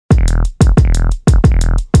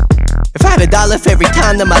If I had $1 for every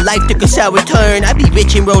time that my life took a sour turn, I'd be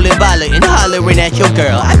rich and rolling baller and hollering at your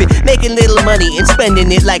girl. I'd be making little money and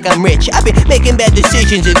spending it like I'm rich. I'd be making bad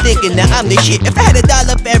decisions and thinking that I'm the shit. If I had $1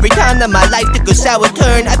 for every time that my life took a sour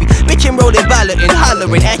turn, I'd be rich and rolling baller and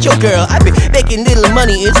hollering at your girl. I'd be making little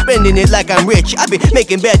money and spending it like I'm rich. I'd be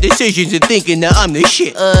making bad decisions and thinking that I'm the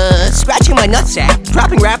shit. Scratching my nutsack,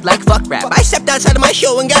 dropping rap like fuck rap. I stepped outside of my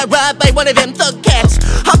show and got robbed by one of them thug cats.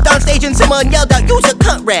 Hopped on stage and someone yelled out, use a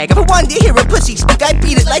cunt rag. If I wanted to hear a pussy speak, I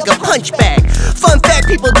beat it like a punch bag. Fun fact,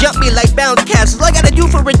 people jump me like bounce castles. All I gotta do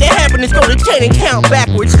for it to happen is go to 10 and count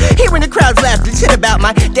backwards. Hearing the crowds laugh, they said about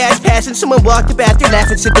my dad's past, and someone walked the bath, they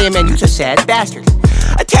laughing, said, damn man, you's a sad bastard.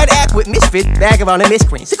 A tad act-wit misfit, vagabond and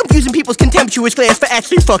miscreant, so confusing people's contemptuous glance for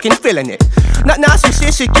actually fucking feeling it. Not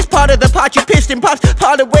narcissistic, just part of the pot you pissed in. Pops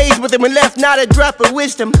parted ways with him and left not a drop of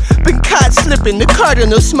wisdom. Been caught slipping, the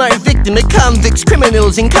cardinal smart victim of convicts,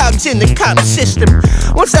 criminals, and cogs in the cop system.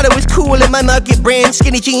 Once thought it was cool in my market brand,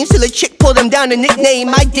 skinny jeans, till a chick pulled them down and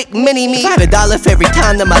nicknamed my dick Mini-Me. If I had $1 for every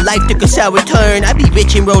time that my life took a sour turn, I'd be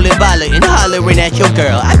rich and rolling baller and hollering at your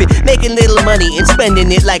girl. I'd be making little money and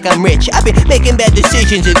spending it like I'm rich. I'd be making bad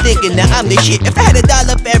decisions and thinking that I'm the shit. If I had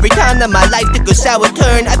 $1 for every time that my life took a sour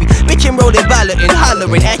turn, I'd be rich and rolling baller and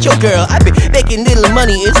hollering at your girl. I'd be making little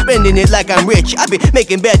money and spending it like I'm rich. I'd be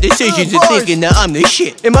making bad decisions and thinking that I'm the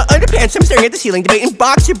shit. In my underpants, I'm staring at the ceiling, debating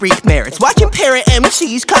boxer brief merits, watching parent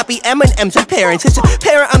MCs copy M&M's of parents. It's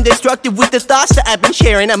apparent I'm destructive with the thoughts that I've been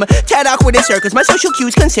sharing. I'm a tad awkward in circles, my social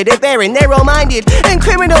cues considered barren, narrow-minded, and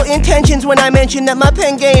criminal intentions when I mention that my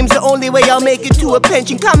pen game's the only way I'll make it to a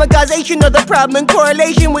pension. Kamikazation of the problem in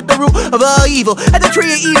correlation with the root of all evil. At the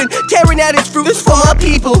tree of Eden, tearing at its fruit is for my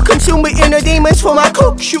people. Consumed with inner demons for my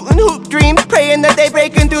coke, shooting hoop dreams, praying that they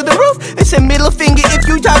breaking through the roof. It's a middle finger if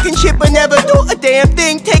you talking shit but never do a damn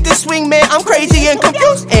thing. Take a swing, man, I'm crazy and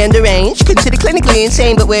confused and deranged, considered clinically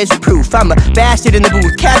insane, but where's the proof? I'm a bastard in the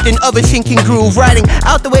booth, captain of a sinking groove, riding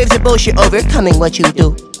out the waves of bullshit, overcoming what you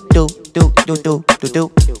do.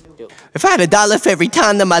 If I had $1 for every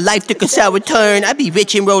time that my life took a sour turn, I'd be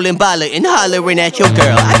rich and rolling baller and hollering at your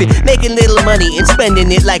girl. I'd be making little money and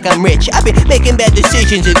spending it like I'm rich. I'd be making bad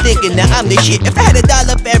decisions and thinking that I'm the shit. If I had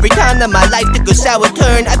 $1 for every time that my life took a sour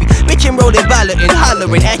turn, I'd be rich and rolling baller and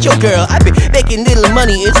hollering at your girl. I'd be making little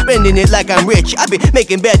money and spending it like I'm rich. I'd be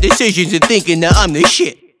making bad decisions and thinking that I'm the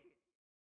shit.